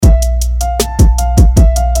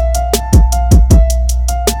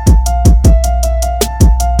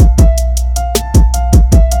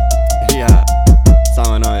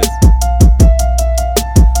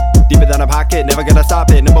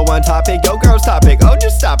Ghost topic, oh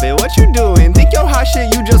just stop it, what you doing? Think yo hot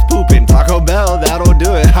shit, you just pooping. Taco Bell, that'll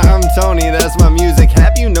do it. I'm Tony, that's my music.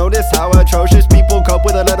 Have you noticed how atrocious people cope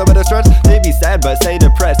with a little bit of stress? They be sad but stay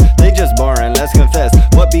depressed, they just boring, let's confess.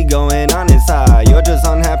 What be going on inside? You're just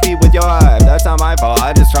unhappy with your life. That's not my fault,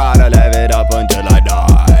 I just try to live it up until I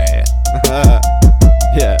die.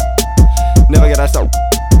 Yeah, never gonna stop.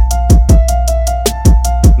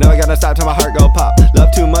 Never gonna stop till my heart go pop.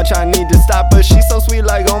 Love too much, I need to stop. But she's so sweet,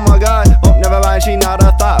 like oh my god. Oh, never mind, she not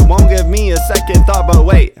a thought. Won't give me a second thought, but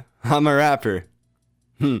wait, I'm a rapper.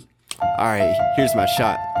 Alright, here's my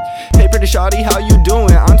shot. Hey pretty shawty, how you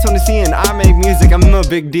doing? I'm Tony C and I make music, I'm a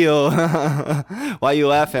big deal. Why you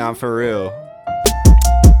laughing? I'm for real.